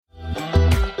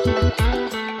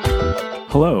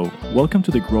Hello, welcome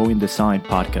to the Growing Design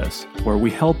podcast, where we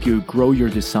help you grow your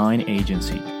design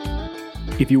agency.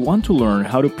 If you want to learn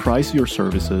how to price your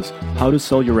services, how to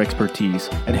sell your expertise,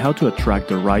 and how to attract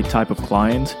the right type of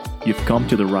clients, you've come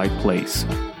to the right place.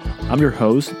 I'm your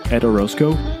host, Ed Orozco.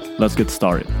 Let's get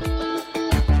started.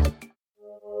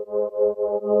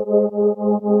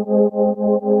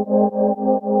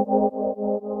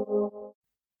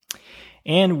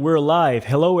 And we're live.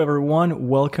 Hello, everyone.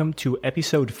 Welcome to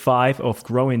episode 5 of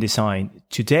Growing Design.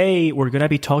 Today, we're going to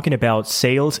be talking about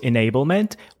sales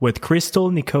enablement with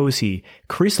Crystal Nikosey.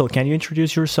 Crystal, can you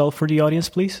introduce yourself for the audience,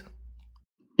 please?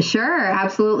 Sure,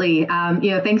 absolutely.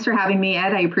 Thanks for having me,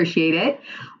 Ed. I appreciate it.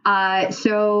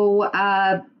 Crystal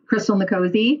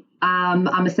Nikosey.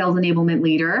 I'm a sales enablement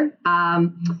leader.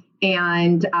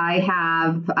 And I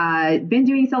have been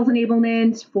doing sales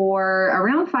enablement for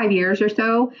around 5 years or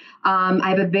so. I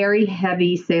have a very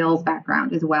heavy sales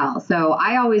background as well. So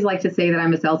I always like to say that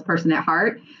I'm a salesperson at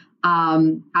heart.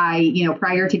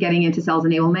 Prior to getting into sales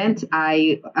enablement,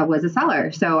 I was a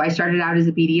seller. So I started out as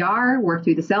a BDR, worked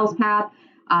through the sales path,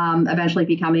 eventually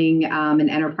becoming an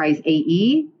enterprise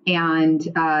AE. And,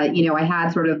 I had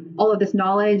sort of all of this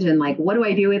knowledge and what do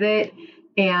I do with it?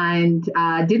 And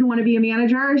didn't want to be a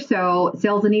manager. So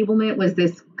sales enablement was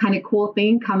this kind of cool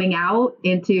thing coming out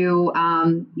into,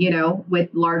 with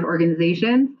large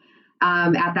organizations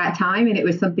at that time. And it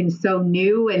was something so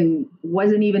new and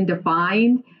wasn't even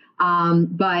defined.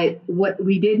 But what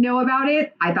we did know about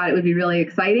it, I thought it would be really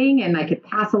exciting and I could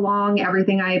pass along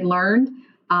everything I had learned.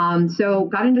 So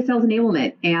got into sales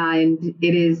enablement, and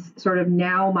it is sort of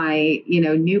now my,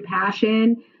 new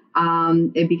passion.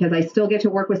 Because I still get to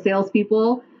work with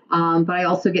salespeople, but I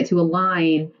also get to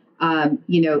align,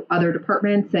 other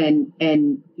departments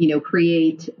and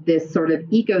create this sort of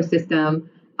ecosystem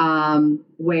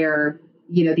where,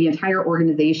 the entire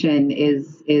organization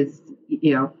is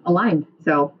aligned.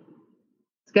 So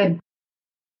it's good.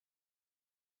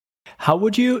 How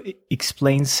would you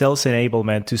explain sales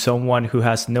enablement to someone who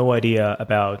has no idea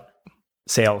about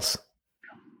sales?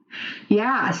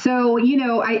 Yeah. So,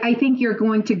 I think you're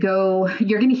going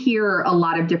to hear a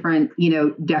lot of different,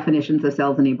 definitions of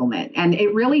sales enablement. And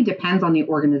it really depends on the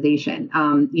organization,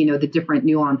 the different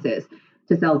nuances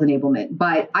to sales enablement.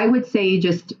 But I would say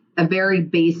just a very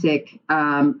basic,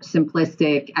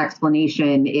 simplistic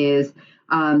explanation is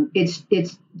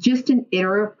it's just an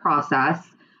iterative process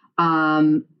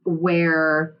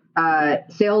where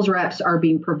sales reps are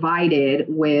being provided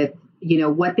with,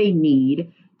 what they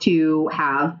need to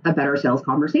have a better sales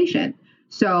conversation.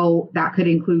 So that could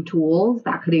include tools,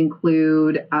 that could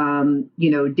include,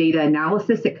 data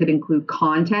analysis, it could include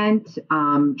content,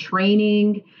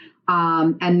 training.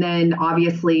 And then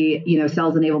obviously,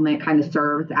 sales enablement kind of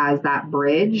serves as that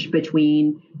bridge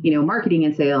between, marketing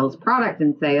and sales, product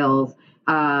and sales,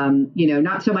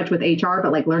 not so much with HR,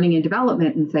 but learning and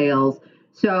development and sales.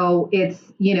 So it's,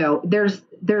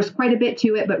 there's quite a bit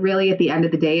to it, but really at the end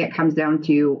of the day, it comes down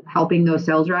to helping those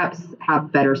sales reps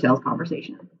have better sales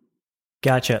conversations.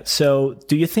 Gotcha. So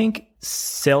do you think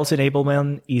sales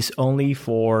enablement is only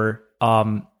for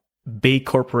big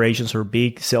corporations or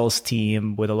big sales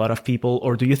team with a lot of people,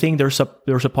 or do you think there's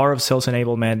a part of sales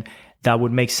enablement that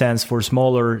would make sense for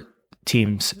smaller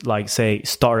teams, like say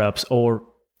startups or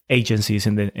agencies?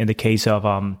 In the case of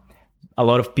a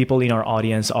lot of people in our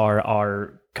audience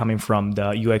are coming from the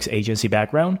UX agency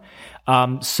background.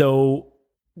 So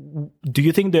do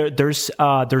you think there's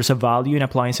a value in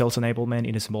applying sales enablement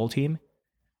in a small team?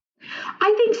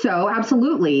 I think so.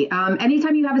 Absolutely.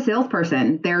 Anytime you have a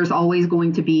salesperson, there's always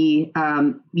going to be,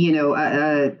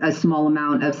 a small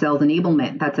amount of sales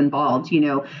enablement that's involved.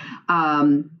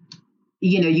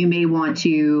 You may want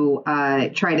to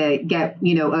try to get,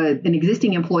 an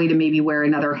existing employee to maybe wear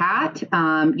another hat,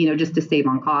 just to save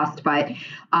on cost. But,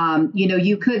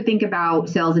 you could think about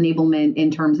sales enablement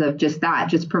in terms of just that,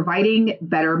 just providing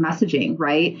better messaging,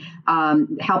 right?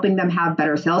 Helping them have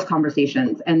better sales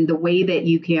conversations. And the way that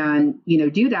you can,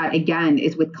 do that, again,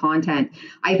 is with content.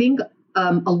 I think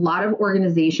a lot of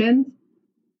organizations,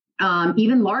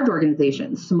 even large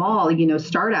organizations, small,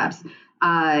 startups,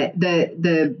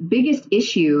 the biggest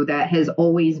issue that has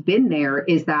always been there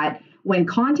is that when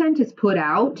content is put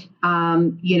out,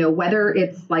 whether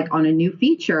it's on a new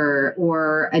feature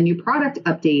or a new product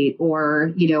update or,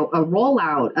 a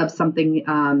rollout of something,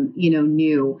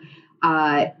 new,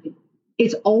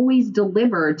 it's always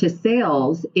delivered to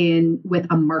sales with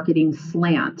a marketing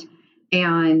slant.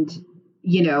 And,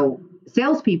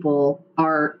 salespeople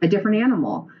are a different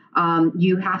animal.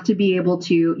 You have to be able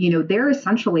to, they're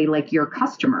essentially like your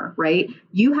customer, right?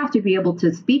 You have to be able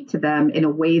to speak to them in a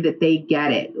way that they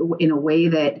get it, in a way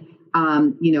that,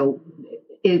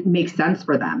 it makes sense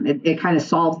for them. It kind of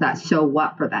solves that so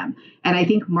what for them. And I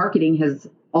think marketing has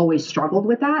always struggled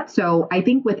with that. So I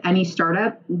think with any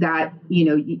startup that,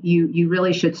 you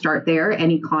really should start there.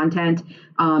 Any content,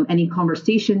 any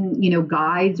conversation,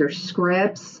 guides or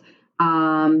scripts,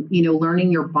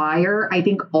 learning your buyer. I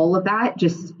think all of that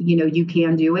just, you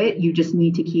can do it. You just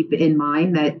need to keep in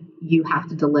mind that you have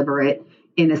to deliver it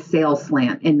in a sales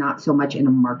slant and not so much in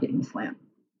a marketing slant,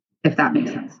 if that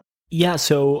makes sense. Yeah.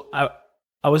 So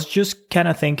I was just kind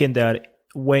of thinking that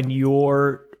when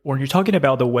you're talking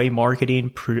about the way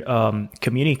marketing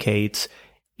communicates,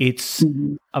 it's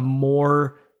a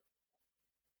more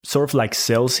sort of like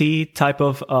salesy type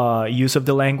of use of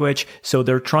the language. So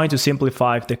they're trying to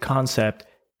simplify the concept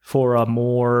for a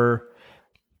more,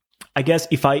 I guess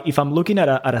if I'm looking at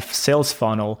a sales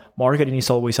funnel, marketing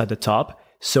is always at the top.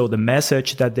 So the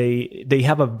message that they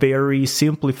have a very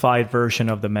simplified version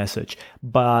of the message.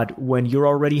 But when you're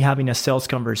already having a sales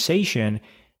conversation,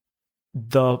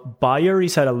 the buyer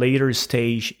is at a later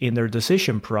stage in their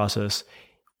decision process,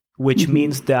 which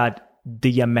means that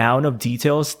the amount of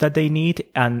details that they need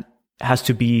and has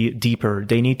to be deeper.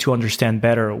 They need to understand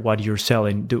better what you're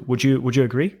selling. Would you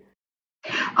agree?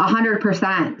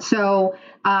 100%. So,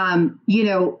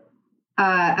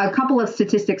 a couple of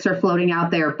statistics are floating out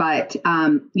there, but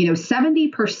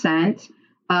 70%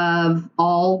 of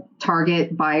all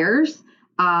target buyers,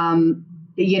 they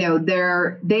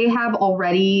have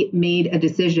already made a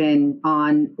decision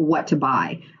on what to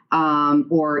buy,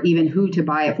 or even who to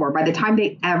buy it for by the time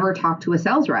they ever talk to a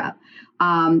sales rep.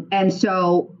 And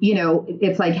so,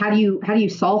 it's like, how do you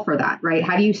solve for that, right?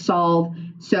 How do you solve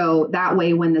so that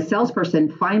way when the salesperson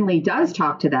finally does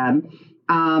talk to them,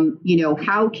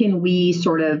 how can we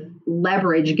sort of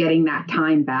leverage getting that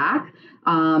time back,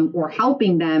 or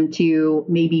helping them to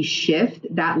maybe shift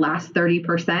that last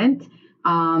 30%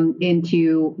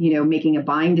 into, making a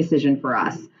buying decision for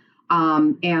us.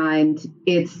 And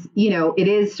it's, it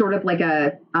is sort of like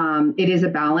it is a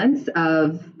balance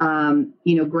of,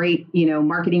 great,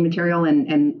 marketing material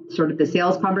and sort of the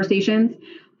sales conversations.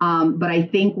 But I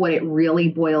think what it really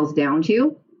boils down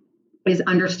to is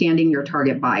understanding your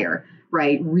target buyer,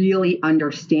 right? Really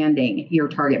understanding your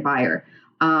target buyer.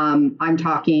 I'm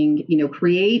talking,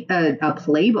 create a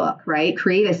playbook, right?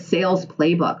 Create a sales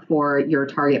playbook for your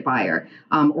target buyer,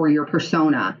 or your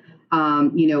persona.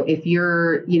 If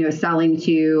you're, selling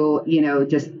to,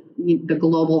 just the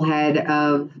global head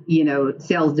of,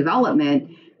 sales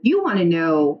development, you want to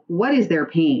know what is their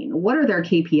pain? What are their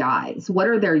KPIs? What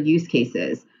are their use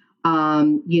cases?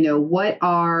 What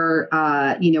are,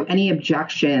 any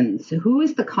objections? Who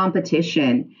is the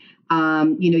competition?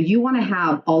 You want to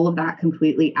have all of that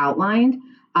completely outlined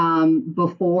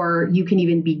before you can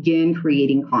even begin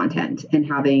creating content and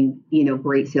having,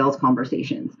 great sales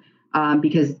conversations,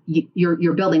 because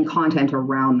you're building content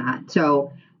around that.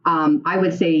 So I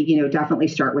would say, definitely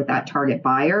start with that target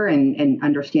buyer and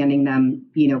understanding them,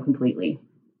 completely.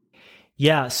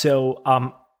 Yeah. So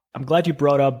I'm glad you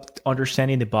brought up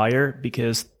understanding the buyer,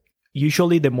 because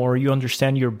usually the more you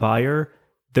understand your buyer,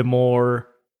 the more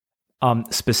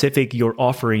specific your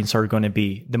offerings are going to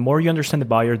be. The more you understand the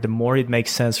buyer, the more it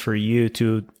makes sense for you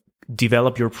to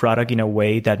develop your product in a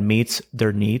way that meets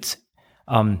their needs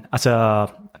as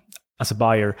a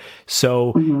buyer.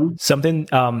 So something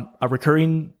a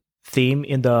recurring theme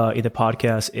in the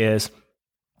podcast is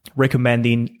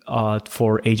recommending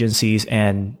for agencies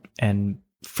and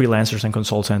freelancers and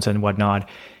consultants and whatnot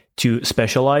to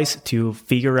specialize, to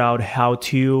figure out how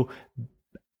to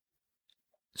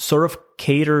sort of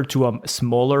cater to a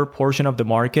smaller portion of the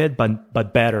market,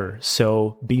 but better.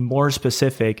 So be more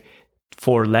specific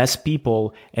for less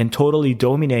people and totally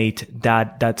dominate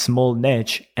that small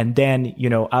niche. And then,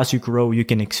 as you grow, you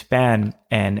can expand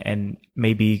and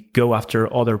maybe go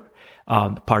after other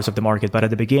parts of the market. But at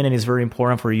the beginning, it's very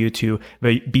important for you to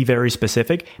be very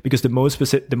specific, because the most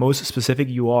specific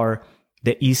you are,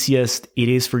 the easiest it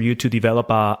is for you to develop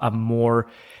a more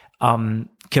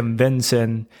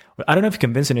convincing, I don't know if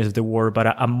convincing is the word,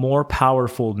 but a more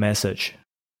powerful message.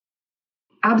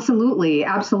 Absolutely.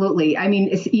 Absolutely. I mean,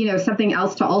 it's, something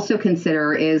else to also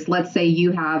consider is, let's say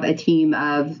you have a team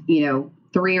of,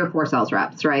 3 or 4 sales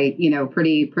reps, right?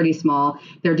 Pretty small.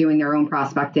 They're doing their own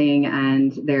prospecting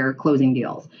and they're closing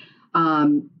deals.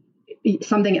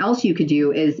 Something else you could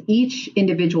do is each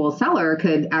individual seller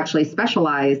could actually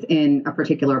specialize in a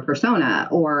particular persona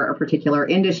or a particular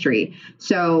industry.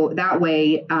 So that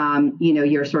way,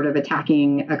 you're sort of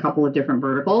attacking a couple of different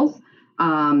verticals.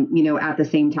 at the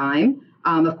same time.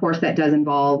 Of course, that does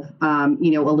involve, a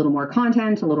little more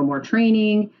content, a little more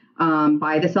training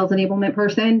by the sales enablement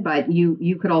person, but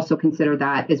you could also consider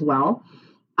that as well.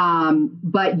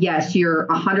 But yes, you're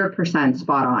 100%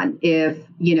 spot on. If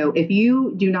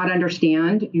you do not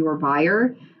understand your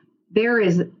buyer, there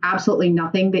is absolutely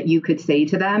nothing that you could say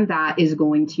to them that is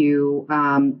going to,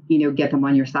 get them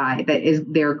on your side.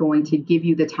 They're going to give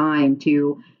you the time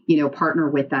to, partner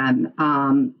with them.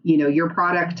 Your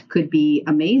product could be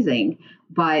amazing,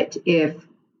 but if,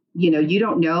 you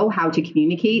don't know how to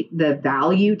communicate the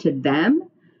value to them,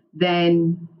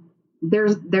 then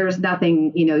there's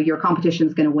nothing, your competition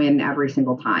is going to win every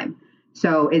single time.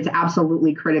 So it's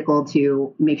absolutely critical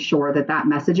to make sure that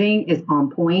messaging is on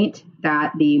point,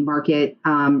 that the market,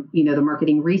 the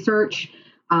marketing research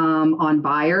on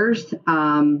buyers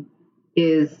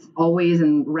is always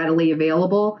and readily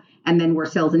available. And then where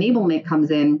sales enablement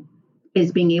comes in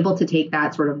is being able to take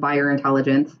that sort of buyer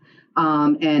intelligence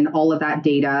and all of that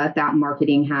data that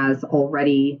marketing has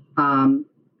already,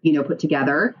 put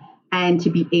together, and to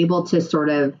be able to sort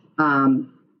of,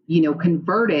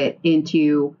 convert it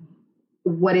into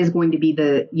what is going to be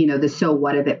the so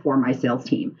what of it for my sales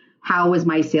team. How is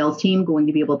my sales team going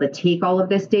to be able to take all of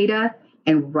this data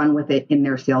and run with it in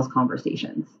their sales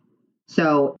conversations?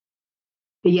 So,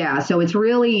 yeah, so it's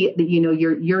really, you're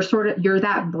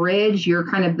that bridge. You're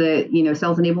kind of the,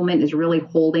 sales enablement is really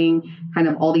holding kind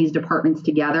of all these departments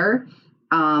together.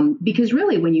 Because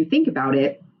really, when you think about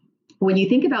it, when you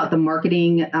think about the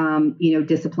marketing,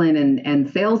 discipline and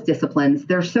sales disciplines,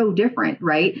 they're so different,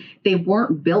 right? They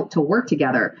weren't built to work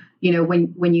together.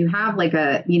 When you have like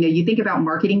you think about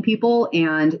marketing people,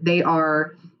 and they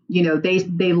are,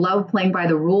 they love playing by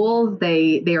the rules.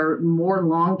 They are more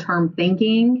long-term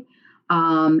thinking.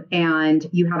 And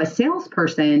you have a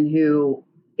salesperson who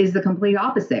is the complete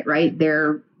opposite, right?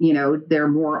 They're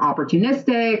more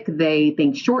opportunistic. They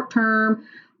think short-term.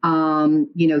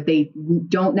 They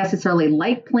don't necessarily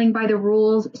like playing by the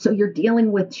rules. So you're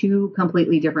dealing with two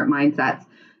completely different mindsets.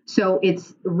 So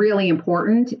it's really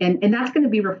important. And that's going to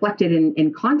be reflected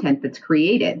in content that's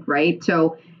created, right?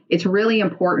 So it's really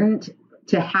important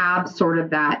to have sort of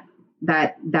that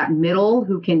middle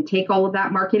who can take all of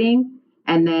that marketing,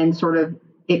 and then sort of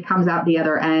it comes out the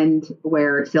other end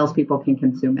where salespeople can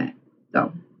consume it. So I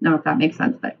don't know if that makes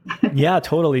sense, but yeah,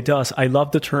 totally does. I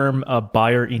love the term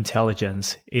buyer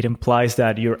intelligence. It implies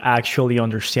that you're actually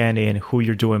understanding who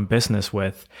you're doing business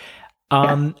with.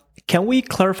 Yeah. Can we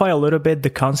clarify a little bit the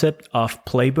concept of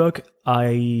playbook?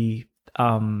 You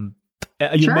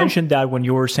Sure. mentioned that when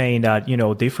you were saying that,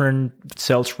 different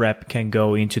sales rep can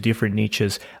go into different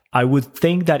niches. I would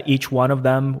think that each one of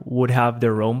them would have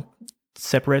their own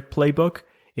separate playbook.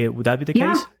 Would that be the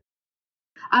case?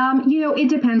 It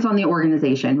depends on the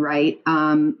organization, right?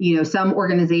 Some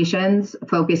organizations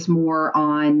focus more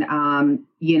on,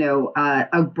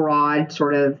 a broad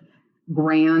sort of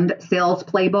grand sales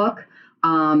playbook.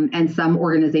 And some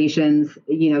organizations,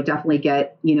 definitely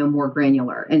get, more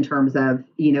granular in terms of,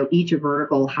 each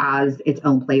vertical has its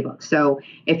own playbook. So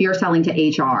if you're selling to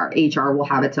HR will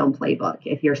have its own playbook.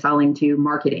 If you're selling to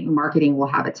marketing will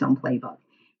have its own playbook.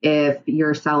 If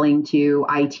you're selling to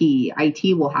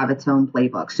IT will have its own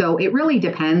playbook. So it really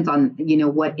depends on,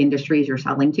 what industries you're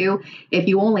selling to. If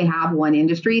you only have one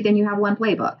industry, then you have one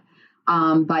playbook.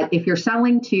 But if you're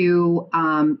selling to,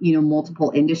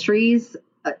 multiple industries,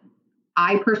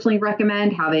 I personally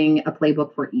recommend having a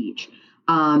playbook for each.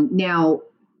 Now,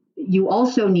 you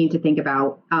also need to think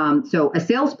about, so a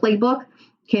sales playbook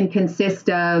can consist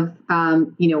of,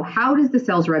 how does the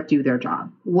sales rep do their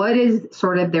job? What is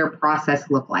sort of their process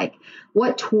look like?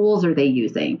 What tools are they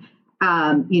using?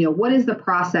 What is the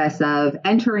process of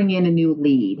entering in a new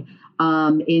lead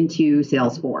into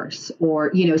Salesforce?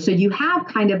 Or, so you have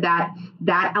kind of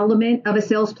that element of a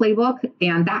sales playbook,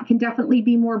 and that can definitely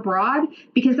be more broad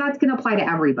because that's going to apply to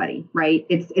everybody, right?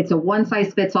 It's a one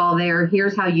size fits all there.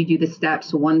 Here's how you do the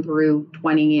steps 1 through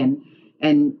 20,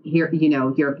 and here,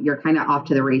 you're kind of off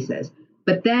to the races.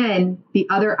 But then the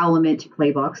other element to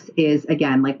playbooks is,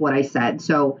 again, like what I said.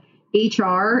 So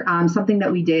HR, something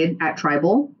that we did at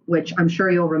Tribal, which I'm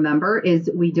sure you'll remember, is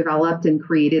we developed and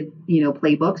created,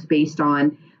 playbooks based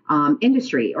on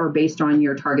industry or based on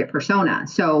your target persona.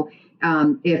 So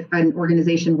if an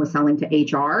organization was selling to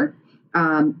HR,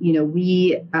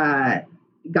 we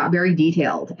got very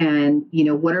detailed, and,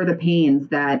 what are the pains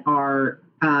that are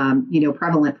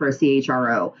prevalent for a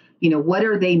CHRO? What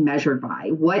are they measured by?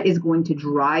 What is going to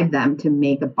drive them to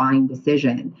make a buying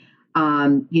decision?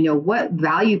 What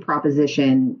value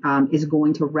proposition is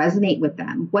going to resonate with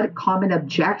them? What common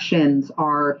objections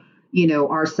are,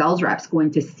 our sales reps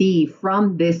going to see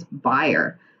from this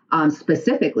buyer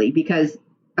specifically? Because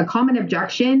a common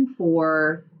objection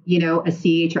for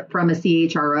from a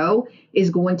CHRO is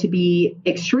going to be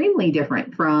extremely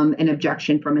different from an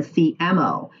objection from a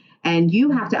CMO. And you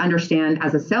have to understand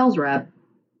as a sales rep,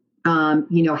 how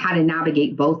to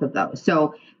navigate both of those.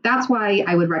 So that's why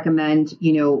I would recommend,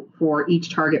 for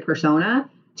each target persona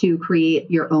to create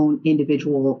your own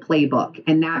individual playbook.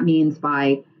 And that means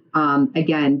by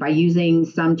using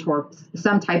some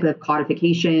type of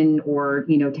codification or,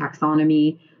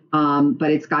 taxonomy.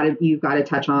 But you've got to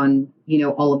touch on,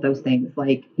 all of those things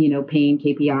like, pain,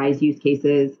 KPIs, use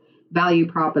cases, value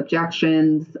prop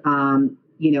objections,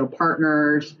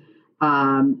 partners,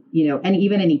 and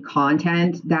even any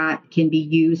content that can be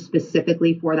used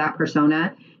specifically for that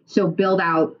persona. So build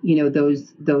out,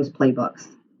 those playbooks.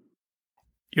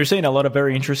 You're saying a lot of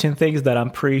very interesting things that I'm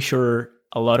pretty sure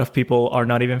a lot of people are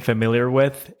not even familiar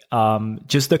with.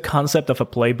 Just the concept of a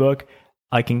playbook,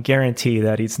 I can guarantee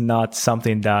that it's not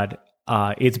something that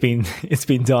it's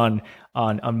been done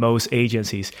on most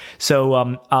agencies.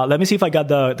 So let me see if I got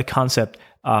the concept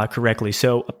correctly.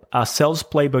 So a sales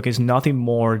playbook is nothing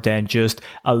more than just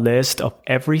a list of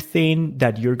everything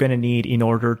that you're going to need in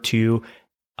order to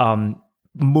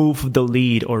move the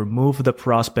lead or move the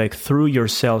prospect through your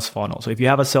sales funnel. So if you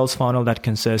have a sales funnel that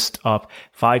consists of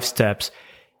 5 steps,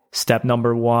 step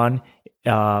number 1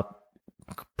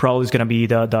 probably is going to be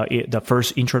the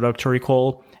first introductory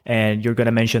call, and you're going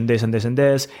to mention this and this and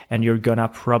this, and you're going to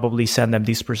probably send them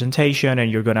this presentation,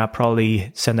 and you're going to probably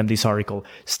send them this article.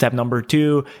 Step number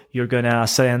 2, you're going to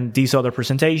send this other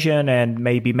presentation and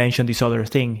maybe mention this other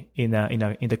thing in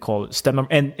the call. Step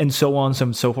number, and so on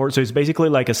and so forth. So it's basically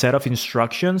like a set of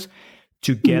instructions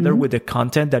together with the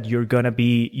content that you're going to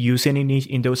be using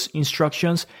in those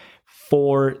instructions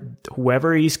for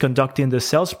whoever is conducting the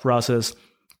sales process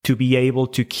to be able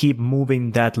to keep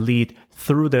moving that lead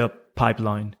through the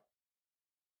pipeline.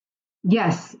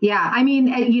 Yes. Yeah. I mean,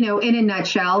 in a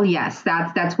nutshell, yes,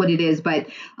 that's what it is. But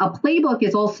a playbook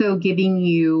is also giving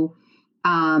you,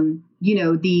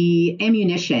 the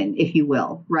ammunition, if you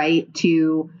will, right,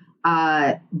 to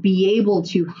be able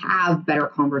to have better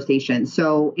conversations.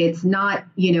 So it's not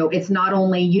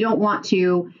only, you don't want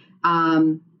to,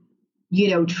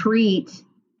 treat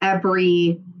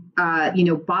every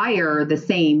buyer the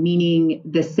same, meaning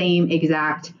the same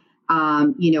exact,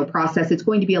 process. It's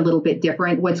going to be a little bit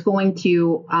different. What is going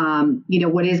to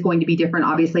be different,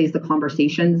 obviously, is the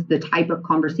conversations, the type of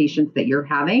conversations that you're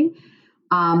having.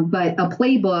 But a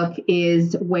playbook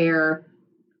is where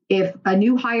if a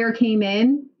new hire came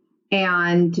in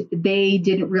and they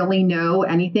didn't really know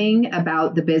anything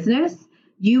about the business,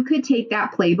 you could take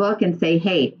that playbook and say,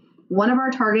 hey, one of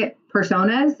our target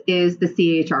personas is the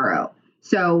CHRO.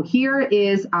 So here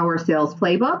is our sales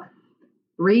playbook.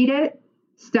 Read it,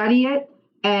 study it,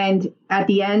 and at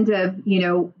the end of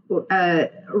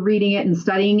reading it and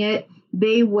studying it,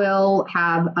 they will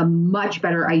have a much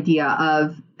better idea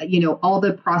of all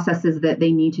the processes that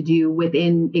they need to do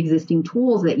within existing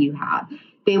tools that you have.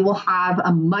 They will have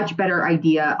a much better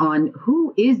idea on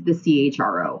who is the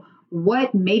CHRO,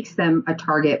 what makes them a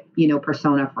target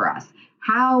persona for us.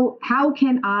 How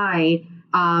can I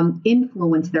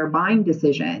influence their buying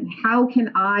decision? How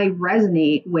can I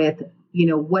resonate with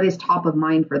what is top of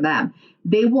mind for them?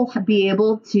 They will be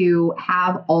able to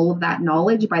have all of that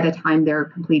knowledge by the time they're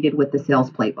completed with the sales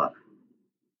playbook.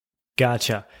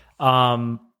 Gotcha.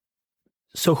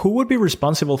 So who would be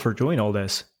responsible for doing all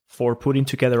this, for putting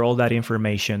together all that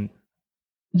information?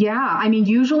 Yeah, I mean,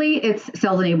 usually it's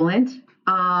sales enablement.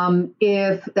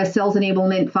 If a sales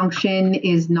enablement function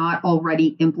is not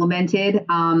already implemented,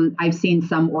 I've seen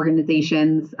some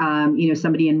organizations,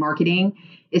 somebody in marketing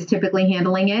is typically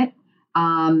handling it.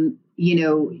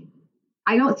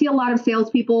 I don't see a lot of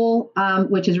salespeople,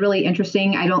 which is really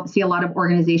interesting. I don't see a lot of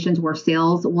organizations where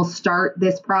sales will start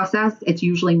this process. It's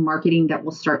usually marketing that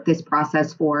will start this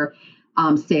process for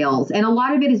sales. And a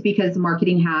lot of it is because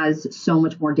marketing has so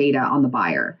much more data on the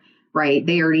buyer, right?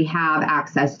 They already have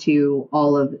access to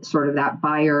all of sort of that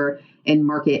buyer and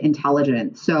market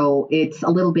intelligence. So it's a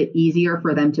little bit easier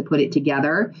for them to put it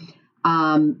together.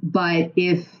 But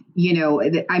if,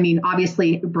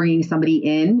 obviously bringing somebody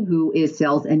in who is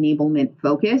sales enablement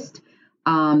focused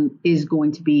is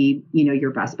going to be,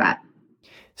 your best bet.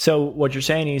 So what you're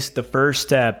saying is the first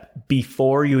step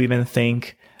before you even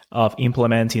think of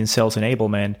implementing sales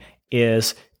enablement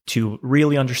is to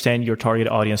really understand your target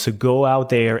audience. So go out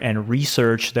there and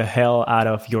research the hell out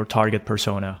of your target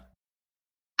persona.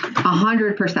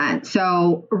 100%.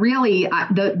 So really,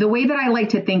 the way that I like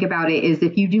to think about it is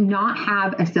if you do not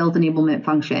have a sales enablement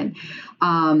function,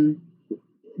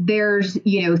 there's,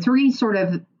 three sort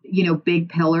of, big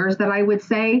pillars that I would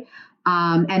say.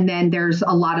 And then there's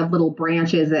a lot of little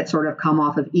branches that sort of come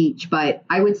off of each. But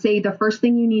I would say the first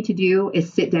thing you need to do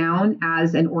is sit down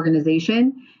as an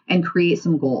organization and create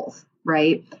some goals,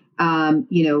 right? Have,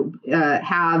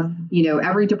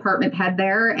 every department head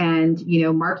there and,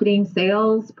 marketing,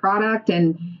 sales, product,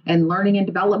 and learning and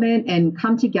development, and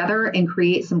come together and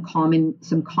create some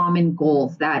common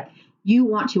goals that you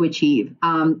want to achieve,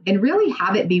 and really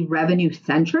have it be revenue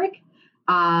centric,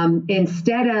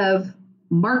 instead of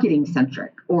marketing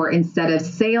centric or instead of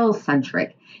sales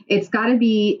centric. There's got to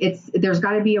be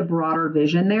a broader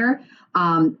vision there.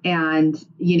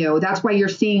 That's why you're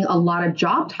seeing a lot of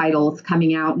job titles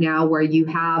coming out now where you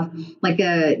have like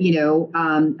a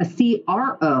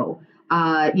CRO,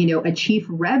 a chief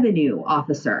revenue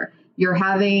officer. You're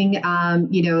having,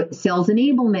 sales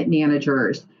enablement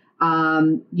managers,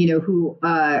 who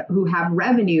have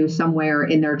revenue somewhere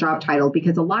in their job title,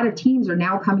 because a lot of teams are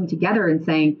now coming together and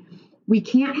saying, we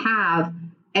can't have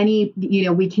sales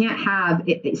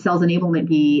enablement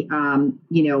be,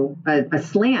 a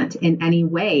slant in any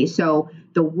way. So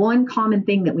the one common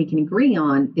thing that we can agree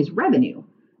on is revenue.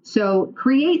 So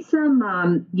create some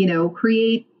of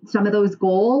those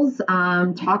goals,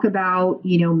 talk about,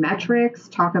 metrics,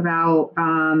 talk about,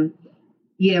 some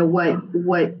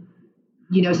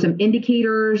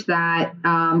indicators that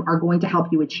are going to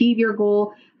help you achieve your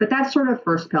goal. But that's sort of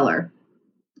first pillar.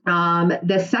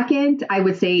 The second, I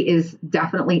would say, is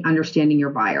definitely understanding your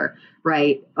buyer,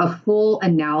 right? A full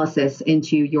analysis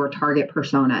into your target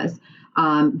personas,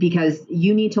 because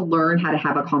you need to learn how to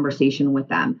have a conversation with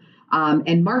them.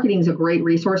 And marketing is a great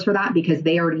resource for that because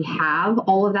they already have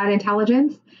all of that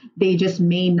intelligence. They just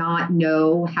may not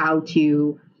know how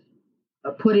to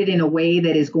put it in a way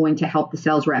that is going to help the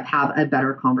sales rep have a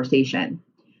better conversation.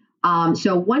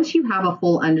 So once you have a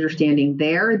full understanding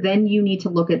there, then you need to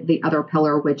look at the other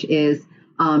pillar, which is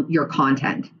your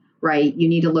content, right? You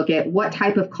need to look at what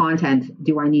type of content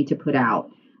do I need to put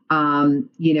out?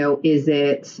 Is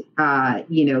it,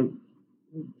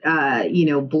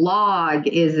 blog?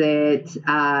 Is it,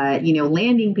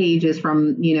 landing pages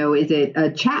from, is it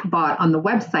a chat bot on the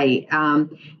website?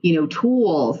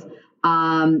 Tools,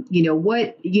 what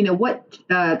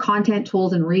content,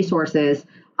 tools, and resources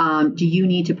do you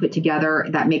need to put together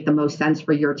that make the most sense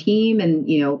for your team and,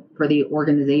 for the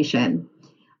organization?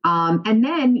 And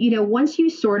then, once you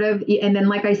and then,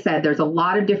 like I said, there's a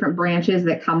lot of different branches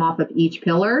that come off of each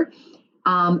pillar.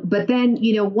 But then,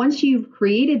 once you've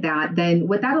created that, then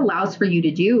what that allows for you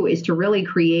to do is to really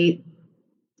create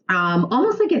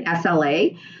almost like an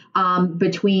SLA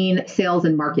between sales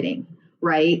and marketing,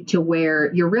 right? To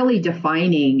where you're really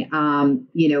defining,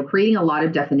 creating a lot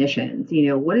of definitions.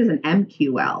 What is an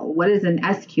MQL? What is an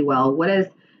SQL? What does,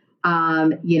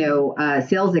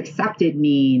 sales accepted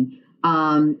mean?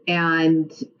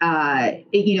 It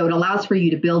allows for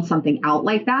you to build something out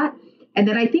like that. And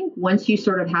then I think once you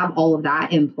sort of have all of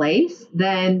that in place,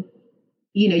 then,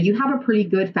 you have a pretty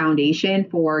good foundation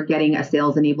for getting a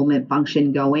sales enablement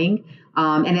function going.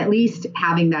 And at least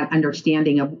having that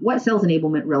understanding of what sales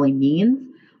enablement really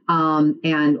means,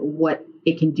 and what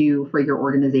it can do for your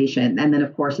organization. And then,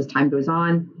 of course, as time goes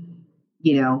on,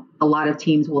 a lot of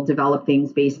teams will develop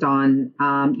things based on,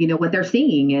 what they're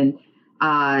seeing and,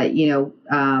 how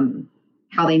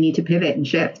they need to pivot and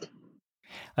shift.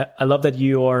 I love that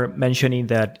you are mentioning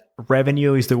that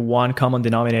revenue is the one common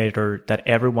denominator that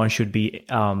everyone should be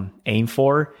aim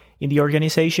for in the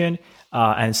organization,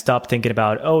 and stop thinking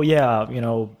about,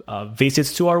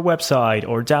 visits to our website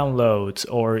or downloads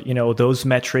or, those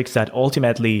metrics that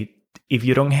ultimately, if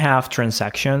you don't have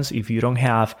transactions, if you don't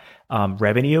have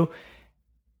revenue,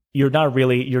 you're not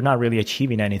really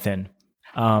achieving anything.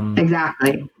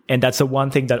 Exactly. And that's the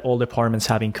one thing that all departments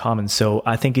have in common. So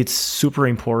I think it's super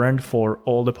important for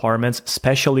all departments,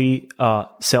 especially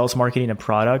sales, marketing, and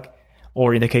product,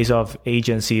 or in the case of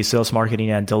agencies, sales, marketing,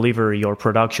 and delivery, or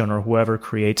production, or whoever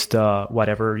creates the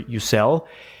whatever you sell,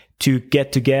 to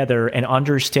get together and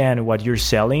understand what you're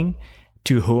selling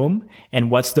to whom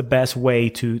and what's the best way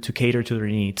to cater to their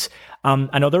needs.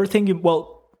 Another thing, you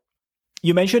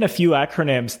mentioned a few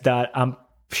acronyms that I'm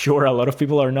sure a lot of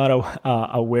people are not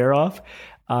aware of.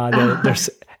 There's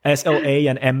SLA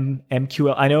and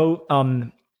MQL. I know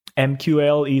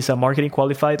MQL is a marketing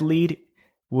qualified lead.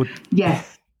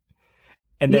 Yes.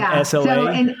 And then SLA. So,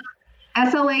 and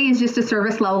SLA is just a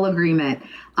service level agreement.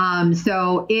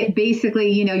 So it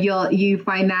basically, you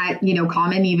find that,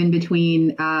 common even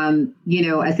between,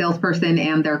 a salesperson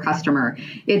and their customer.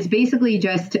 It's basically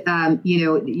just,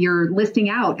 you're listing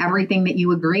out everything that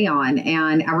you agree on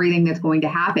and everything that's going to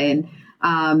happen,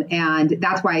 And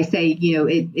that's why I say,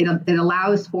 it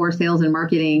allows for sales and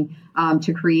marketing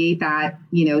to create that,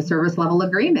 service level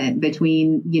agreement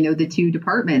between, the two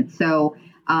departments. So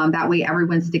that way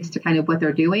everyone sticks to kind of what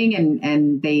they're doing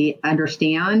and they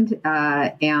understand.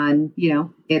 I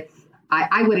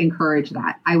would encourage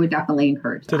that. I would definitely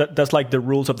encourage that. So that's like the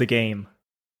rules of the game.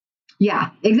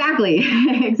 Yeah, exactly.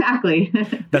 Exactly.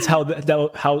 That's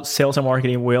how sales and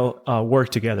marketing will work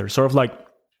together. Sort of like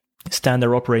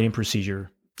standard operating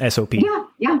procedure, SOP.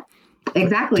 Yeah,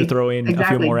 exactly. To throw in a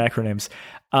few more acronyms.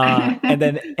 And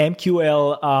then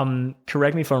MQL,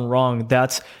 correct me if I'm wrong,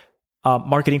 that's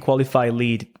marketing qualified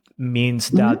lead means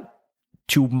that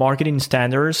to marketing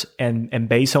standards and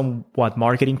based on what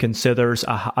marketing considers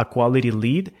a quality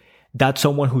lead, that's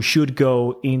someone who should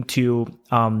go into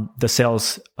the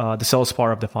sales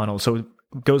part of the funnel. So it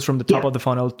goes from the top of the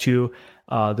funnel to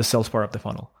the sales part of the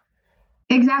funnel.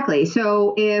 Exactly.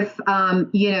 So if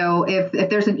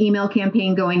there's an email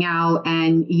campaign going out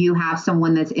and you have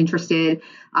someone that's interested,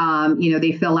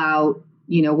 they fill out,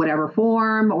 whatever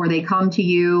form, or they come to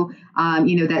you,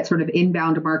 that sort of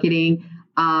inbound marketing,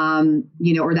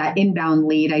 or that inbound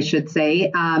lead, I should say,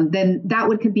 then that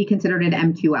could be considered an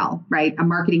MQL, right? A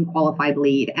marketing qualified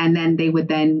lead. And then they would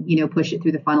then, push it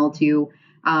through the funnel to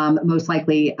most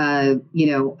likely, a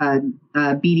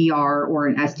BDR or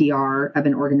an SDR of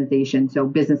an organization. So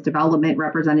business development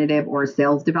representative or a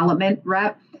sales development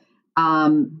rep,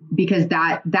 because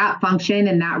that function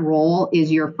and that role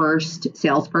is your first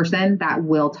salesperson that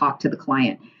will talk to the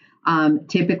client.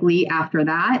 Typically after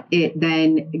that, it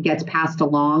then gets passed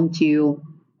along to,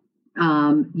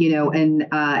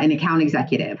 an account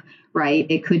executive, right?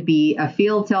 It could be a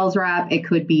field sales rep. It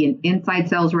could be an inside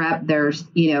sales rep. There's,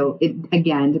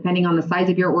 again, depending on the size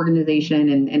of your organization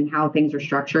and how things are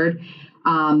structured.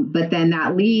 But then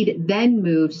that lead then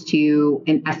moves to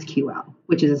an SQL,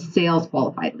 which is a sales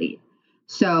qualified lead.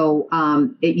 So,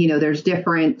 there's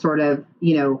different sort of,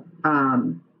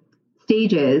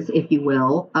 stages, if you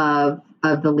will, of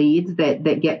the leads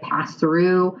that get passed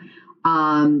through.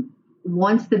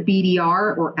 Once the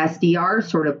BDR or SDR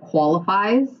sort of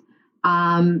qualifies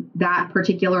that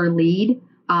particular lead,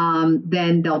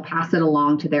 then they'll pass it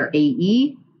along to their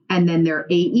AE. And then their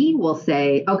AE will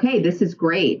say, okay, this is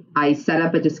great. I set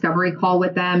up a discovery call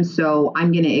with them, so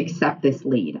I'm going to accept this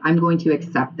lead. I'm going to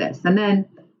accept this. And then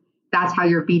that's how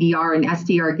your BDR and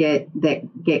SDR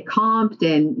get comped,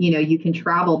 and you can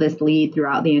travel this lead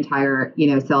throughout the entire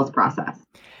sales process.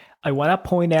 I want to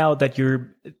point out that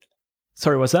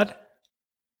sorry, what's that?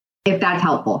 If that's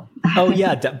helpful. Oh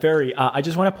yeah, very. I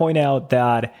just want to point out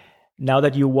that now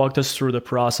that you walked us through the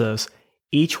process,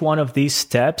 each one of these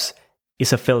steps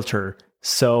is a filter.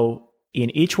 So in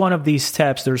each one of these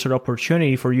steps, there's an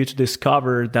opportunity for you to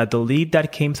discover that the lead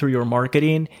that came through your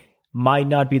marketing might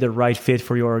not be the right fit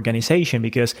for your organization,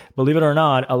 because believe it or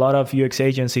not, a lot of UX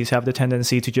agencies have the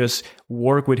tendency to just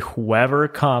work with whoever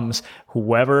comes,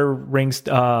 whoever rings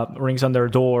on their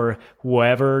door,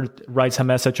 whoever writes a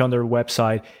message on their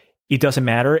website. It doesn't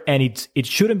matter, and it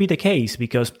shouldn't be the case,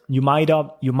 because you might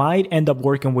end up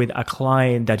working with a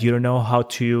client that you don't know how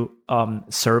to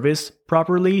service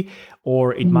properly,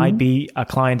 or it might be a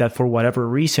client that for whatever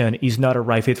reason is not a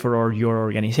right fit for your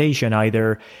organization.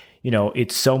 Either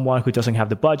it's someone who doesn't have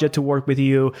the budget to work with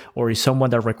you, or is someone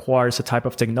that requires a type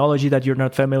of technology that you're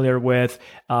not familiar with.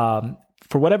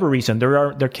 For whatever reason,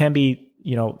 there can be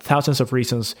thousands of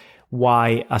reasons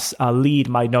why a lead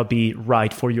might not be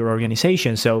right for your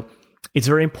organization. So it's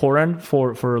very important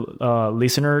for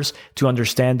listeners to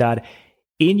understand that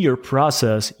in your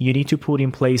process, you need to put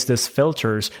in place these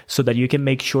filters so that you can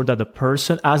make sure that the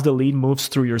person, as the lead moves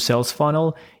through your sales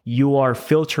funnel, you are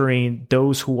filtering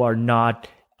those who are not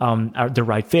the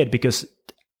right fit. Because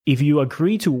if you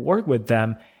agree to work with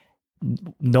them,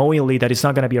 knowingly that it's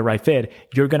not going to be a right fit,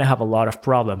 you're going to have a lot of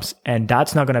problems, and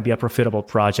that's not going to be a profitable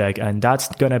project, and that's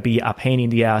going to be a pain in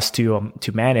the ass to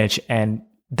manage, and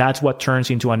that's what turns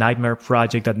into a nightmare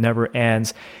project that never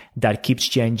ends, that keeps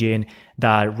changing,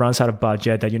 that runs out of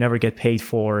budget, that you never get paid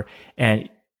for, and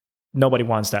nobody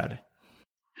wants that.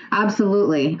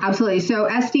 Absolutely. So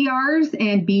SDRs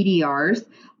and BDRs,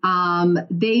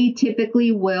 they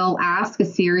typically will ask a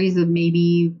series of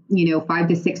maybe 5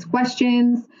 to 6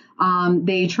 questions.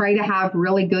 They try to have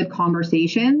really good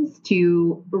conversations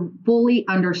to fully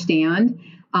understand,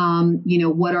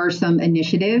 what are some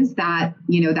initiatives that,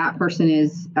 that person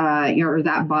is, or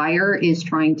that buyer is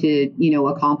trying to,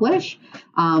 accomplish,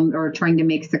 or trying to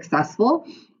make successful.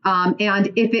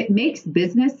 And if it makes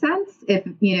business sense, if,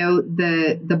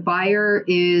 the buyer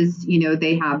is,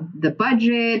 they have the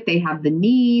budget, they have the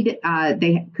need,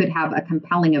 they could have a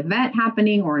compelling event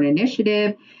happening or an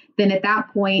initiative, then at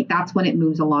that point, that's when it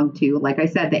moves along to, like I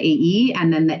said, the AE,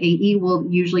 and then the AE will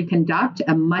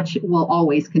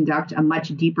always conduct a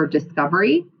much deeper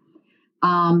discovery,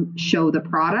 show the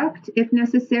product if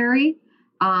necessary.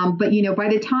 But by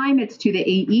the time it's to the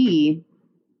AE,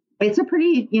 it's a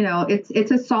pretty,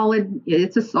 it's a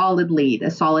solid lead,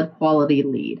 a solid quality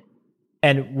lead.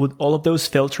 And would all of those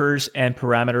filters and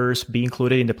parameters be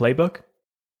included in the playbook?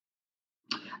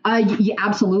 Yeah,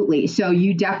 absolutely. So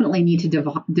you definitely need to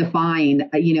define,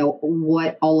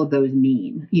 what all of those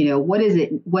mean. What is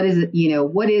it? What does an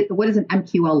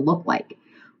MQL look like?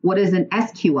 What does an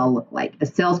SQL look like? A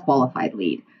sales qualified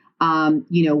lead.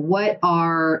 What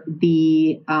are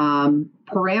the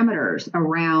parameters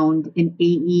around an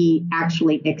AE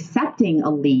actually accepting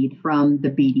a lead from the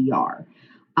BDR?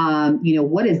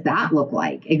 What does that look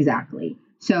like exactly?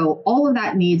 So all of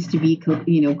that needs to be,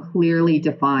 clearly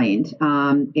defined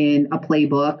in a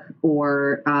playbook,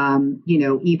 or,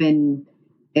 even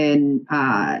in,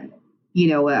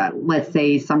 let's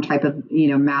say some type of,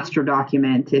 master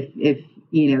document if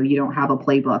you don't have a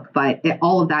playbook, but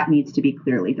all of that needs to be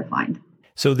clearly defined.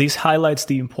 So this highlights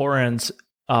the importance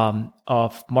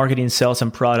of marketing, sales,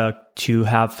 and product to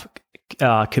have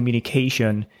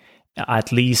communication,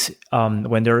 at least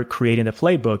when they're creating the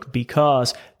playbook,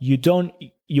 because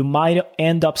you might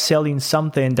end up selling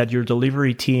something that your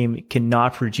delivery team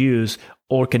cannot produce,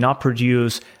 or cannot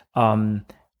produce on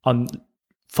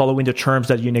following the terms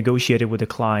that you negotiated with the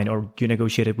client or you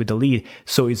negotiated with the lead.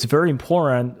 So it's very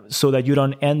important so that you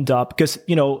don't end up, because,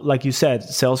 like you said,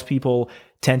 salespeople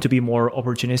tend to be more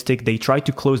opportunistic. They try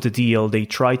to close the deal. They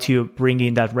try to bring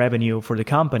in that revenue for the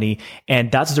company,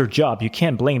 and that's their job. You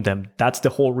can't blame them. That's the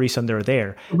whole reason they're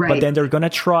there. Right. But then they're going to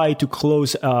try to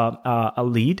close a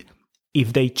lead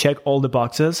if they check all the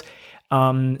boxes.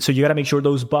 So you got to make sure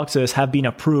those boxes have been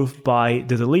approved by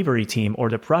the delivery team or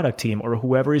the product team or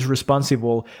whoever is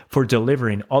responsible for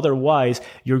delivering. Otherwise,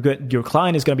 your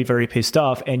client is going to be very pissed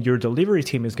off, and your delivery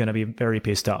team is going to be very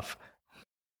pissed off.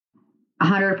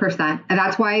 100%. And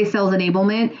that's why the sales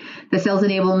enablement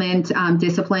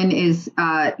discipline is,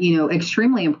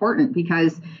 extremely important,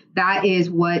 because that is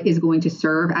what is going to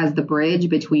serve as the bridge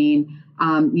between,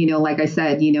 like I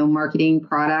said, marketing,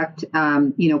 product,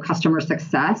 customer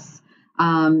success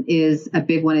is a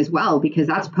big one as well, because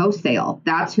that's post-sale.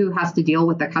 That's who has to deal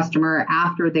with the customer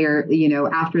after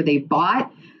after they've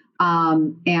bought.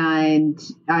 And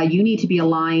you need to be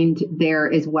aligned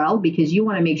there as well, because you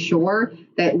want to make sure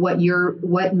that what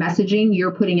messaging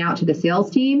you're putting out to the sales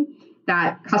team,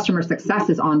 that customer success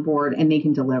is on board and they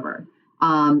can deliver.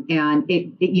 And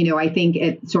I think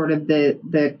it's sort of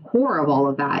the core of all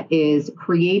of that is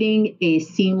creating a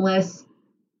seamless,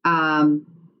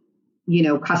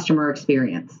 customer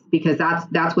experience, because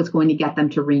that's what's going to get them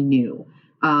to renew.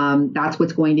 That's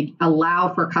what's going to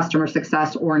allow for customer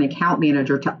success or an account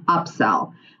manager to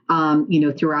upsell,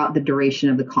 throughout the duration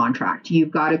of the contract.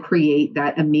 You've got to create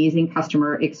that amazing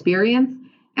customer experience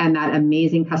and that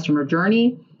amazing customer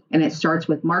journey. And it starts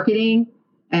with marketing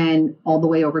and all the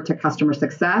way over to customer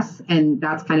success. And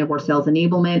that's kind of where sales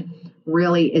enablement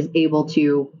really is able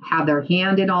to have their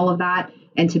hand in all of that,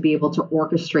 and to be able to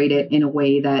orchestrate it in a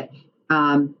way that,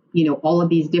 all of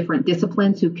these different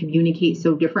disciplines who communicate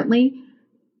so differently,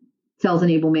 sales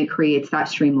enablement creates that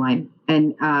streamline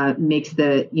and makes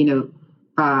the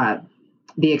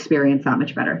experience that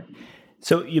much better.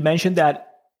 So you mentioned that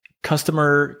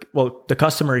the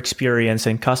customer experience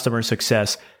and customer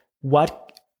success.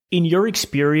 In your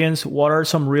experience, what are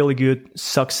some really good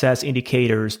success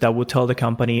indicators that would tell the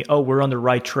company, oh, we're on the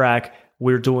right track,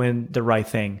 we're doing the right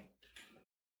thing?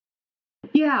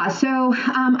 Yeah, so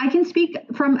I can speak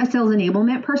from a sales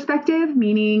enablement perspective,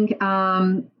 meaning,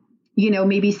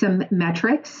 maybe some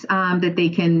metrics that they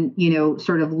can,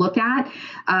 sort of look at.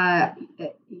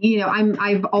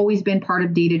 I've always been part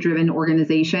of data-driven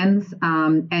organizations.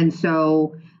 And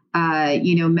so,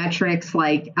 metrics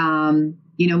like,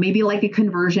 maybe like a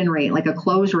conversion rate, like a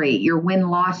close rate, your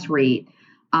win-loss rate,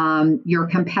 your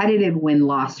competitive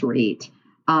win-loss rate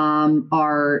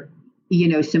are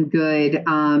some good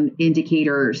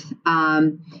indicators.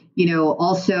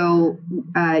 Also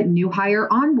new hire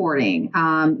onboarding,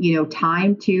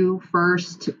 time to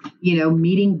first,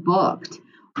 meeting booked,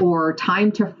 or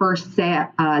time to first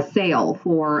sale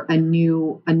for a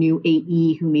new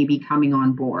AE who may be coming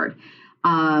on board.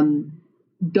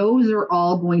 Those are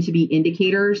all going to be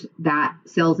indicators that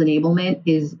sales enablement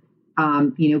is,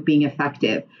 being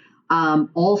effective.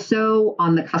 Also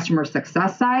on the customer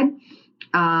success side,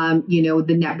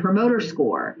 the net promoter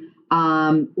score,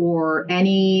 or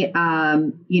any,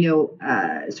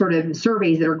 sort of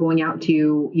surveys that are going out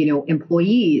to,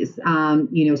 employees,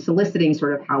 soliciting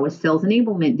sort of how is sales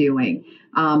enablement doing,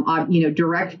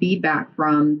 direct feedback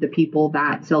from the people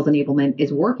that sales enablement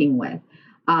is working with.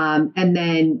 And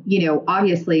then,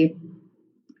 obviously,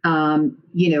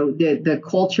 the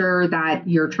culture that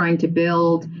you're trying to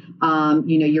build,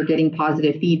 you're getting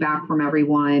positive feedback from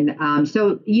everyone.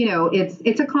 So,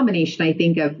 it's a combination, I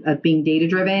think, of being data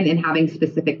driven and having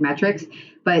specific metrics,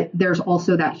 but there's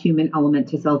also that human element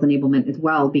to sales enablement as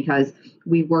well, because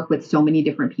we work with so many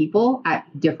different people at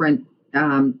different,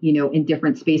 in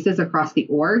different spaces across the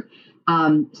org.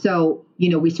 So,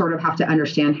 we sort of have to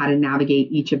understand how to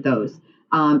navigate each of those.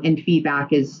 And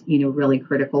feedback is, really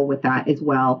critical with that as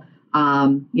well.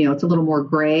 It's a little more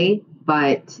gray,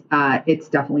 but it's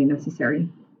definitely necessary.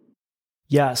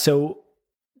 Yeah. So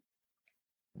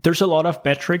there's a lot of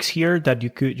metrics here that you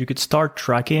could start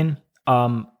tracking.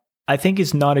 I think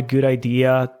it's not a good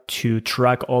idea to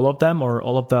track all of them or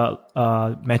all of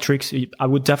the metrics. I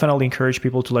would definitely encourage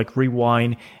people to like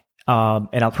rewind.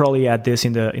 And I'll probably add this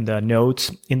in the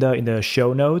notes, in the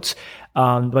show notes.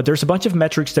 But there's a bunch of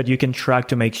metrics that you can track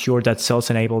to make sure that sales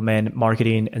enablement,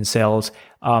 marketing, and sales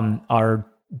are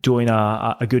doing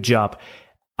a good job.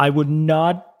 I would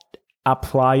not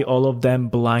apply all of them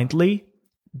blindly,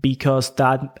 because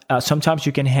that sometimes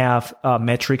you can have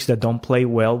metrics that don't play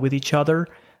well with each other.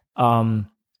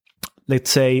 Let's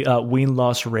say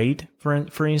win-loss rate,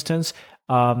 for instance.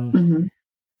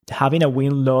 Having a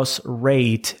win-loss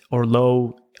rate or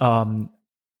low,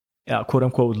 quote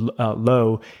unquote,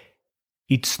 low,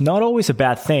 it's not always a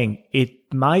bad thing.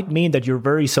 It might mean that you're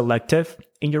very selective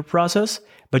in your process,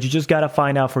 but you just got to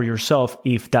find out for yourself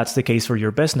if that's the case for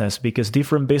your business, because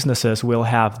different businesses will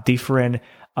have different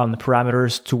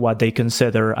parameters to what they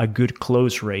consider a good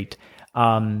close rate.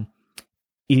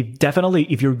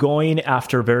 If you're going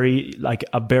after a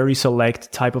very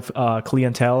select type of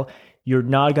clientele, you're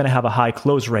not going to have a high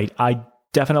close rate. I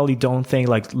definitely don't think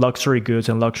like luxury goods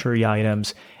and luxury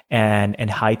items and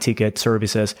high ticket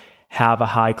services have a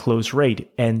high close rate.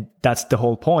 And that's the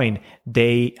whole point.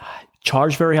 They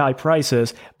charge very high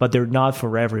prices, but they're not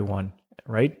for everyone,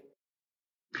 right?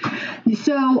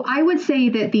 So I would say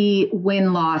that the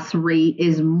win-loss rate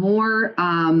is more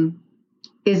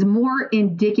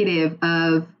indicative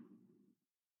of,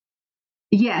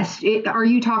 yes, are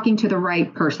you talking to the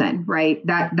right person, right?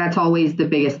 That's always the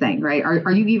biggest thing, right?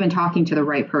 Are you even talking to the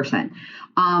right person?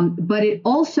 But it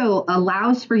also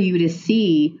allows for you to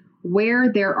see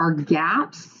where there are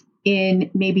gaps in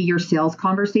maybe your sales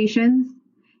conversations.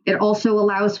 It also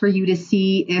allows for you to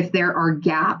see if there are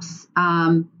gaps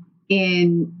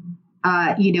in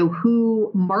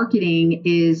who marketing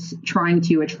is trying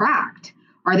to attract.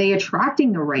 Are they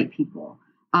attracting the right people?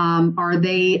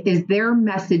 Is their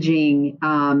messaging,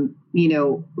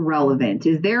 relevant?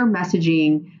 Is their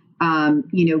messaging,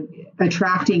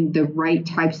 attracting the right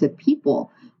types of people?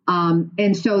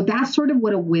 And so that's sort of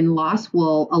what a win-loss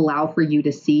will allow for you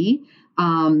to see,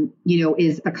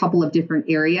 is a couple of different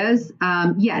areas.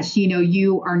 Yes,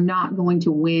 you are not going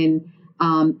to win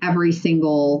every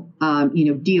single,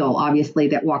 deal, obviously,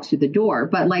 that walks through the door.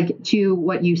 But like to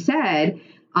what you said,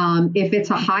 if it's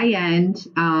a high-end,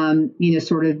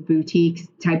 sort of boutique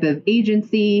type of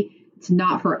agency, it's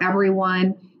not for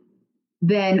everyone,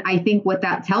 then I think what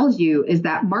that tells you is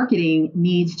that marketing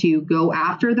needs to go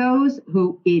after those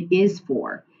who it is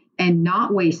for and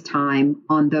not waste time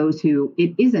on those who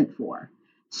it isn't for.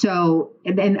 So,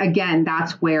 and then again,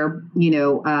 that's where,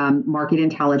 market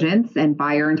intelligence and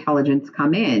buyer intelligence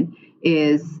come in.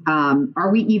 Are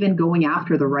we even going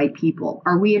after the right people?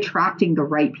 Are we attracting the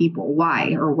right people?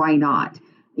 Why or why not?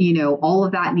 All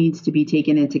of that needs to be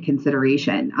taken into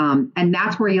consideration. And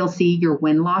that's where you'll see your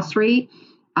win-loss rate,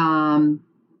 have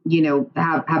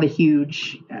a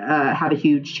huge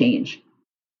change.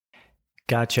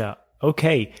 Gotcha.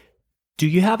 Okay. Do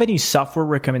you have any software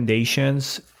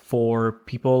recommendations for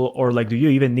people, or like, do you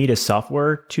even need a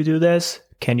software to do this?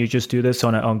 Can you just do this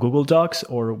on Google Docs,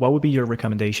 or what would be your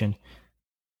recommendation?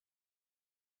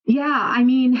 Yeah, I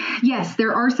mean, yes,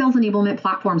 there are sales enablement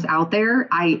platforms out there.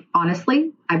 I've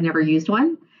never used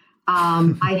one.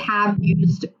 I have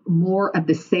used more of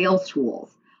the sales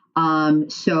tools.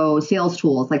 So sales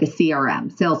tools like a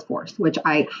CRM, Salesforce, which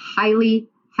I highly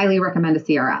recommend a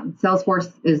CRM.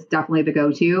 Salesforce is definitely the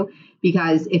go-to,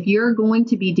 because if you're going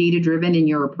to be data-driven in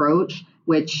your approach,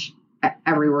 which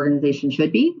every organization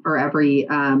should be, or every,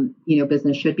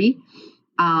 business should be,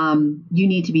 you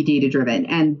need to be data-driven.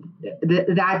 And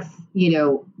that's,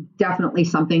 definitely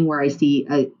something where I see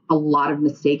a lot of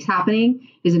mistakes happening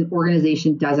is an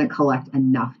organization doesn't collect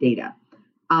enough data.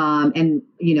 And,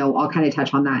 I'll kind of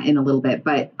touch on that in a little bit.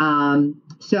 But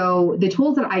so the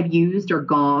tools that I've used are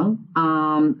Gong.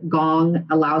 Gong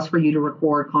allows for you to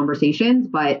record conversations,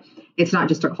 but it's not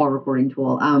just a call recording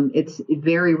tool. It's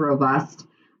very robust.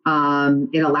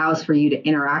 It allows for you to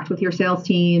interact with your sales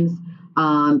teams.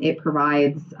 It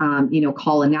provides,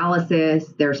 call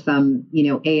analysis. There's some,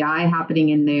 AI happening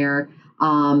in there.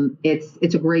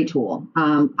 It's a great tool.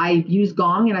 I've used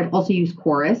Gong, and I've also used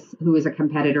Chorus, who is a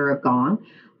competitor of Gong.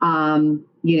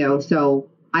 So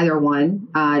either one,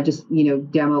 just,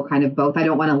 demo kind of both. I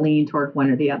don't want to lean toward one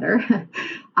or the other.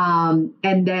 And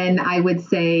then I would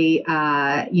say,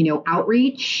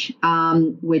 Outreach,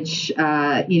 which,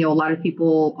 a lot of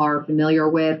people are familiar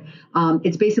with.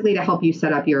 It's basically to help you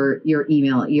set up your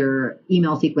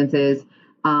email sequences.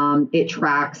 It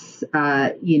tracks,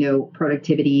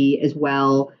 productivity as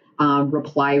well,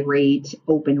 reply rate,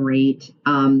 open rate.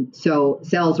 So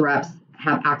sales reps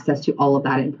have access to all of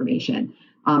that information.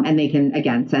 And they can,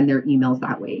 again, send their emails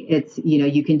that way. It's,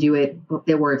 you can do it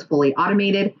where it's fully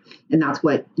automated, and that's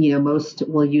what, most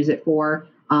will use it for.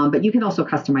 But you can also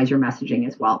customize your messaging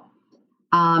as well.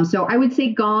 So I would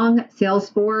say Gong,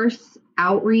 Salesforce,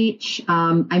 Outreach.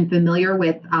 I'm familiar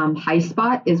with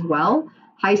HighSpot as well.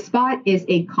 HighSpot is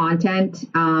a content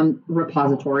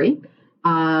repository,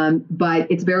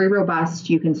 but it's very robust.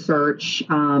 You can search.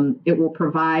 It will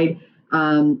provide,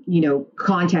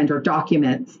 content or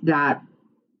documents that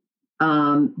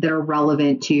are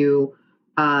relevant to,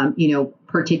 your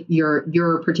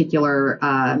particular,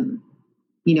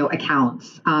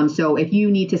 accounts. So if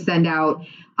you need to send out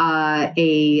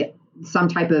some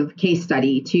type of case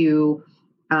study to,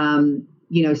 a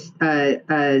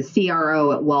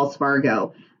CRO at Wells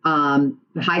Fargo,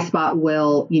 HighSpot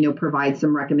will, provide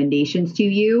some recommendations to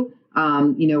you,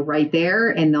 right there,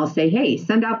 and they'll say, hey,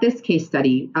 send out this case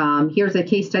study. Here's a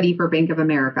case study for Bank of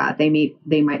America.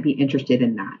 They might be interested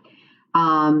in that.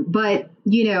 But,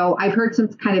 I've heard some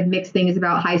kind of mixed things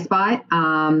about HighSpot,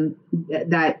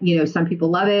 that, some people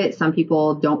love it. Some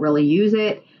people don't really use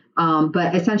it.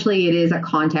 But essentially it is a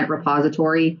content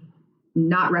repository,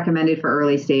 not recommended for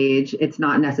early stage. It's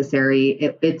not necessary.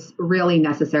 It's really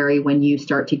necessary when you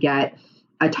start to get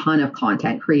a ton of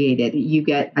content created. You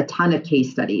get a ton of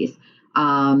case studies.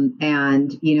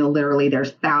 And, literally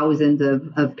there's thousands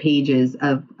of pages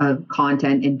of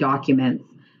content and documents.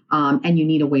 And you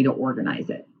need a way to organize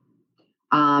it.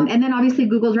 And then obviously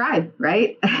Google Drive,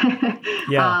 right?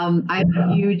 Yeah. I'm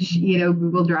a huge,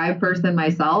 Google Drive person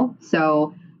myself.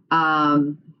 So,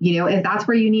 if that's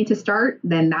where you need to start,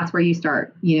 then that's where you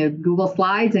start. Google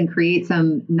Slides and create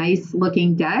some nice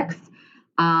looking decks,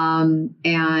 and,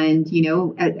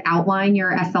 outline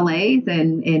your SLAs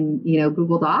and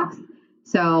Google Docs.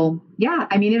 So yeah,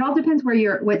 I mean, it all depends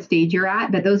what stage you're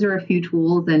at, but those are a few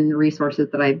tools and resources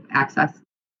that I've accessed.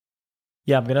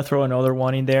 Yeah, I'm going to throw another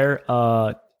one in there.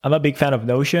 I'm a big fan of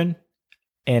Notion,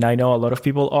 and I know a lot of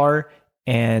people are,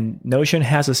 and Notion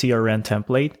has a CRM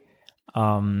template.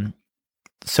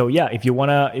 So yeah, if you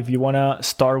wanna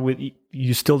start with,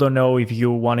 you still don't know if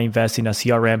you want to invest in a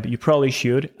CRM, you probably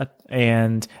should.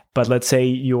 But let's say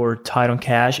you're tight on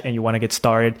cash and you want to get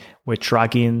started with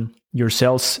tracking your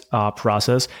sales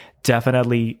process,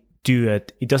 definitely do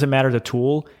it. It doesn't matter the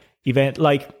tool. Even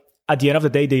like at the end of the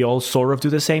day, they all sort of do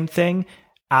the same thing.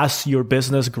 As your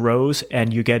business grows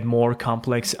and you get more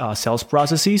complex sales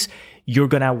processes, you're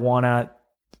gonna wanna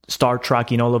start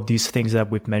tracking all of these things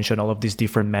that we've mentioned, all of these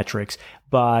different metrics.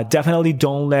 But definitely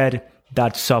don't let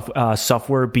that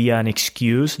software be an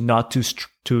excuse not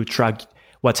to track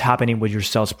what's happening with your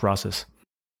sales process.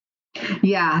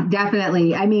 Yeah,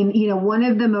 definitely. I mean, one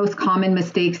of the most common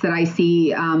mistakes that I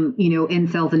see, in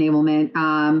sales enablement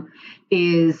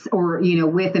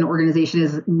with an organization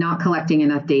is not collecting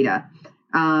enough data.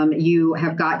 You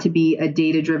have got to be a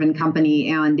data-driven company.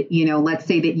 And, let's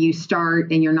say that you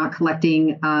start and you're not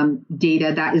collecting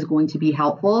data that is going to be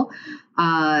helpful.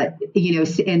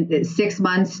 In 6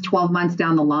 months, 12 months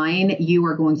down the line, you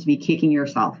are going to be kicking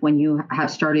yourself when you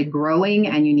have started growing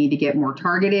and you need to get more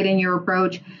targeted in your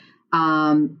approach.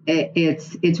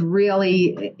 It's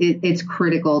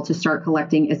critical to start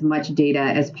collecting as much data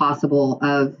as possible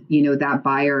of, that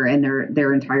buyer and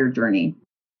their entire journey.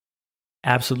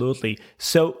 Absolutely.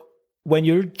 So when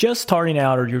you're just starting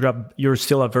out or you're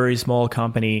still a very small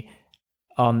company,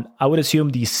 I would assume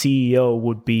the CEO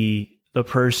would be the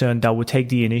person that would take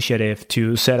the initiative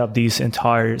to set up this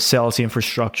entire sales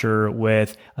infrastructure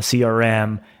with a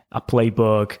CRM, a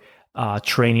playbook,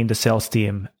 training the sales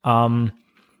team.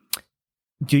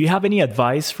 Do you have any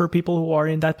advice for people who are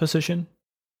in that position?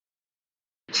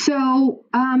 So,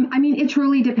 I mean, it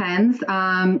truly depends.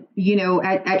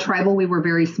 At Tribal, we were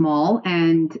very small,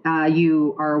 and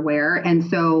you are aware. And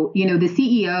so, the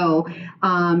CEO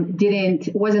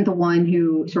wasn't the one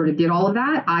who sort of did all of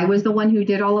that. I was the one who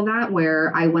did all of that,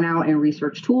 where I went out and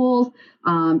researched tools,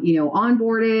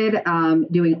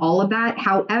 onboarded, doing all of that.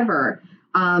 However,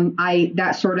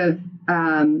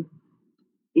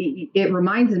 it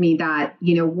reminds me that,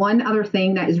 one other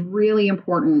thing that is really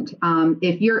important,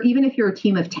 if you're a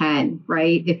team of 10,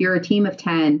 right? If you're a team of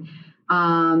 10,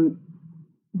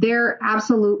 they're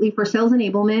absolutely, for sales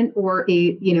enablement, or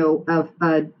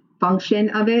a function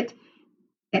of it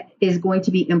is going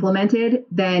to be implemented,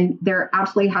 then there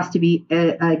absolutely has to be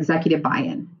a executive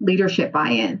buy-in, leadership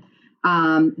buy-in,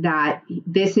 that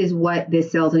this is what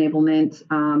this sales enablement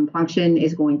function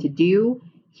is going to do.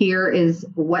 Here is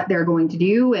what they're going to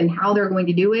do and how they're going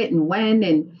to do it and when,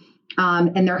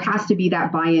 and there has to be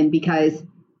that buy-in, because,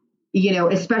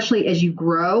 especially as you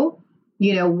grow,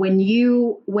 when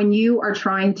you are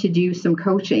trying to do some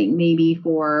coaching, maybe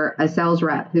for a sales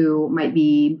rep who might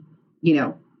be,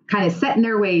 kind of set in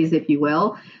their ways, if you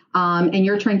will, and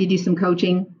you're trying to do some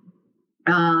coaching,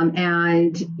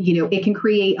 and, it can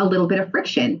create a little bit of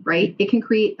friction, right? It can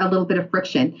create a little bit of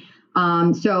friction.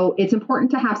 So it's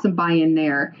important to have some buy-in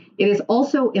there. It is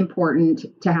also important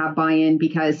to have buy-in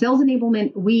because sales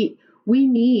enablement, we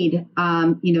need,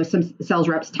 some sales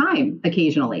reps' time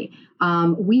occasionally.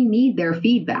 We need their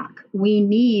feedback. We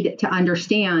need to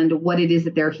understand what it is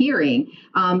that they're hearing.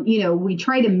 We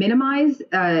try to minimize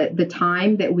the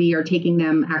time that we are taking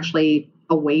them actually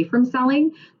away from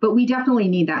selling, but we definitely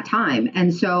need that time.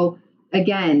 And so,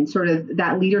 again, sort of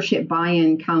that leadership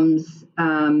buy-in comes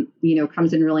in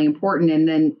really important. And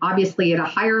then obviously at a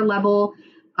higher level,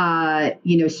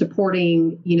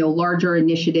 supporting, larger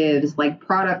initiatives like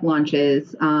product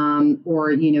launches,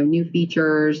 or, new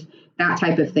features, that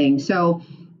type of thing. So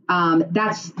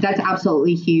that's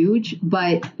absolutely huge.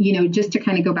 But, just to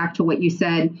kind of go back to what you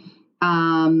said,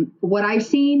 what I've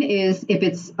seen is if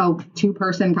it's a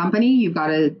 2-person company, you've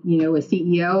got a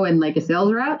CEO and like a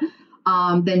sales rep,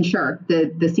 then sure,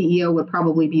 the CEO would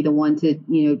probably be the one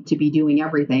to be doing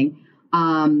everything.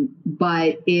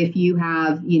 But if you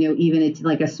have, even it's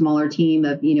like a smaller team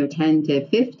of, 10 to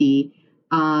 50,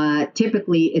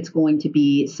 typically it's going to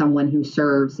be someone who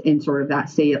serves in sort of that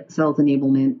sales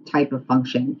enablement type of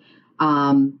function.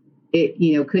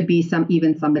 It could be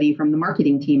somebody from the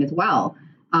marketing team as well.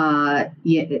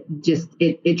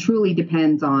 It truly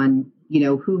depends on,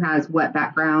 who has what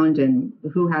background and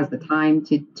who has the time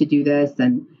to do this.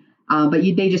 And, but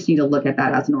they just need to look at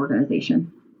that as an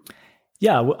organization.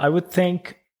 Yeah, I would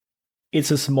think it's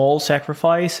a small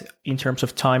sacrifice in terms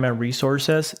of time and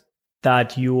resources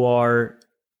that you are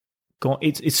going.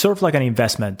 It's sort of like an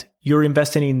investment. You're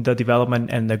investing in the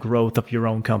development and the growth of your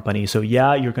own company. So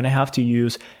yeah, you're going to have to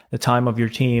use the time of your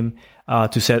team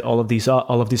to set all of these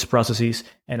processes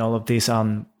and all of these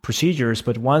procedures.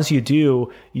 But once you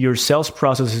do, your sales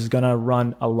process is going to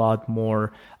run a lot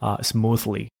more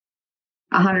smoothly.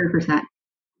 100%.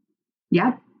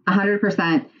 Yeah,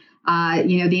 100%.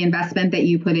 The investment that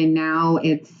you put in now,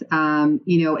 it's, because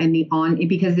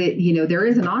there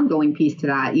is an ongoing piece to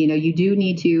that. You do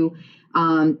need to,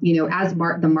 as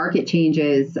the market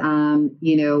changes, as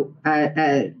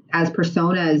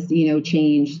personas,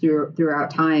 change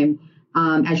throughout time,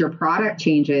 as your product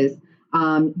changes,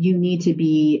 you need to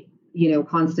be,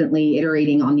 constantly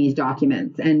iterating on these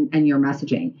documents and your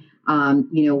messaging.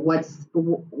 What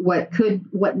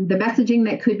the messaging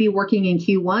that could be working in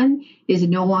Q1 is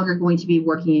no longer going to be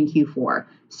working in Q4.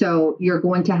 So you're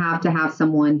going to have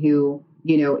someone who,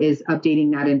 is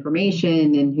updating that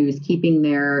information and who's keeping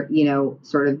their,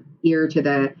 sort of ear to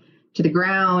the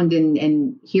ground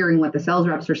and hearing what the sales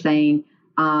reps are saying,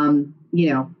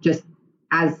 just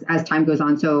as time goes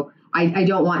on. So I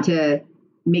don't want to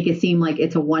make it seem like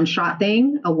it's a one-shot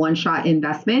thing, a one-shot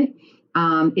investment.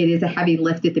 It is a heavy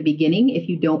lift at the beginning if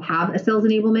you don't have a sales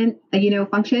enablement,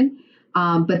 function.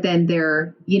 But then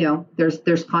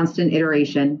there's constant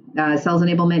iteration. Sales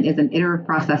enablement is an iterative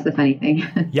process, if anything.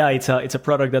 Yeah, it's a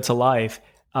product that's alive.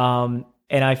 And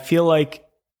I feel like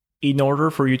in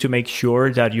order for you to make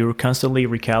sure that you're constantly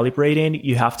recalibrating,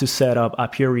 you have to set up a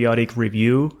periodic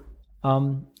review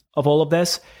of all of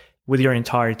this with your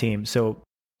entire team. So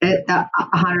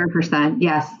 100%.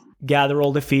 Yes. Gather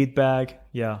all the feedback.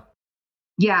 Yeah.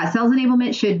 Yeah, sales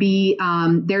enablement should be,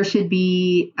 there should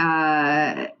be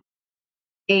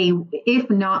if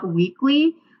not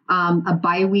weekly, a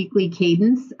biweekly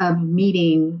cadence of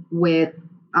meeting with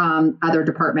other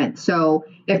departments. So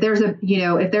if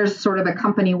there's sort of a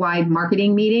company-wide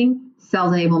marketing meeting,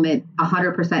 sales enablement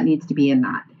 100% needs to be in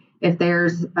that. If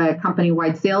there's a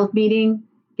company-wide sales meeting,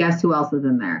 guess who else is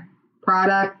in there?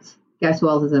 Product, guess who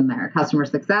else is in there? Customer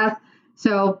success.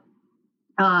 So,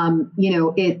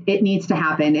 it needs to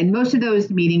happen. And most of those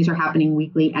meetings are happening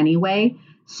weekly anyway.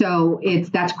 So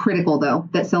that's critical though,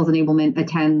 that sales enablement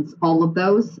attends all of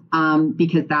those,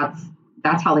 because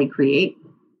that's how they create.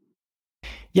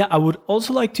 Yeah, I would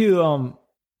also like to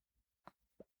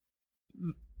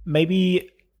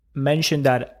maybe mention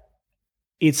that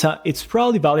it's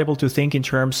probably valuable to think in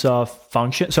terms of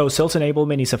function. So sales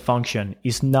enablement is a function.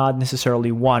 It's not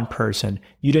necessarily one person.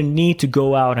 You don't need to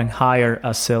go out and hire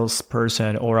a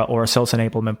salesperson or a sales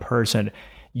enablement person.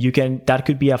 That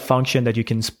could be a function that you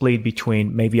can split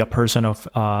between maybe a person of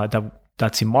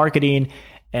that's in marketing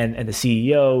and the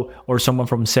CEO, or someone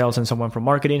from sales and someone from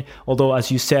marketing. Although,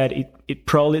 as you said, it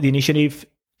probably the initiative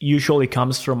usually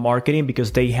comes from marketing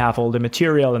because they have all the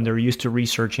material and they're used to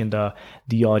researching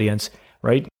the audience.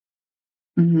 Right?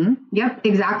 Mm-hmm. Yep,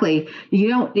 exactly. You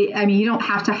don't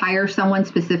have to hire someone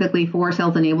specifically for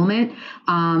sales enablement.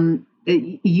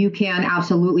 You can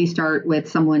absolutely start with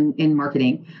someone in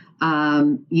marketing.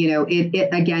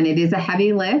 It is a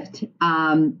heavy lift.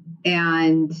 But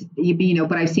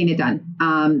I've seen it done.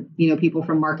 People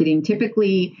from marketing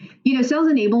typically, sales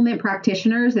enablement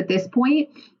practitioners at this point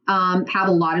have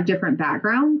a lot of different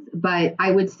backgrounds, but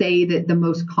I would say that the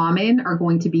most common are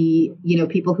going to be,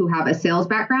 people who have a sales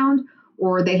background,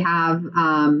 or they have,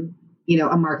 a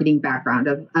marketing background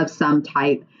of some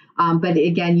type. But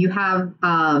again, you have,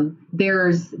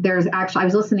 there's actually, I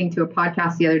was listening to a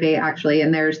podcast the other day, actually,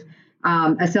 and there's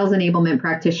a sales enablement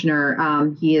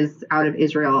practitioner. He is out of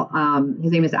Israel.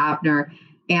 His name is Abner,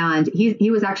 and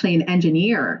he was actually an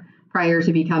engineer prior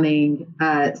to becoming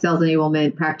a sales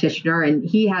enablement practitioner. And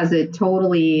he has a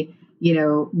totally,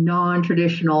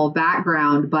 non-traditional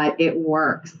background, but it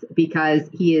works because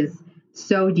he is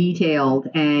so detailed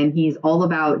and he's all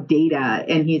about data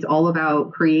and he's all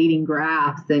about creating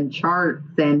graphs and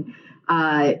charts and,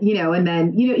 and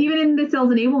then, even in the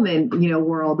sales enablement,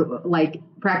 world, like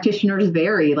practitioners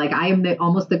vary. Like I am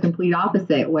almost the complete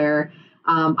opposite where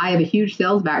I have a huge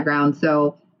sales background.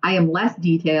 So I am less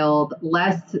detailed,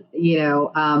 less,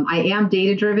 I am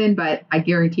data driven, but I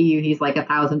guarantee you he's like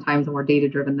 1,000 times more data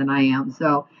driven than I am.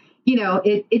 So,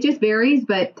 it just varies.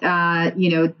 But,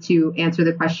 to answer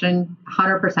the question,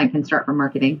 100% can start from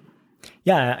marketing.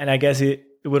 Yeah. And I guess it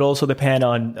would also depend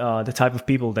on the type of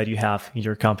people that you have in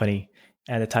your company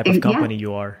and the type of company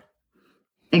you are.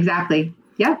 Exactly.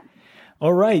 Yeah.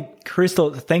 All right,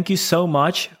 Crystal, thank you so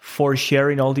much for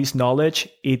sharing all this knowledge.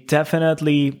 It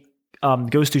definitely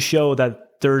goes to show that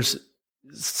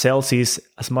sales is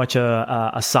as much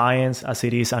a science as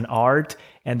it is an art,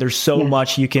 and there's so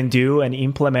much you can do and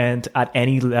implement at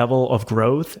any level of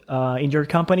growth in your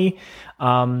company.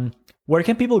 Where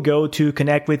can people go to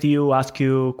connect with you, ask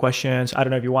you questions? I don't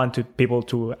know if you want people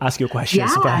to ask you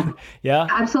questions. Yeah, yeah,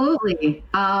 absolutely.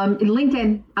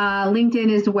 LinkedIn.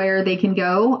 LinkedIn is where they can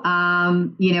go.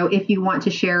 If you want to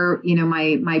share,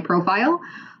 my profile,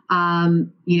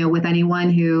 with anyone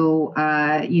who,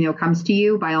 comes to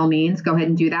you, by all means, go ahead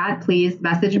and do that. Please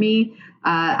message me.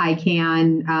 I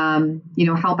can,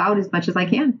 help out as much as I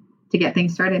can to get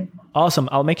things started. Awesome.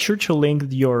 I'll make sure to link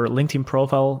your LinkedIn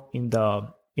profile in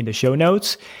the show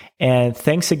notes. And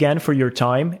thanks again for your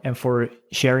time and for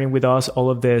sharing with us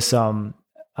all of this knowledge.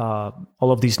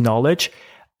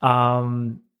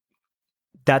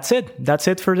 That's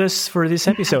it for this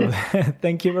episode.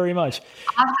 Thank you very much.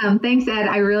 Awesome. Thanks, Ed.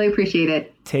 I really appreciate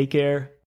it. Take care.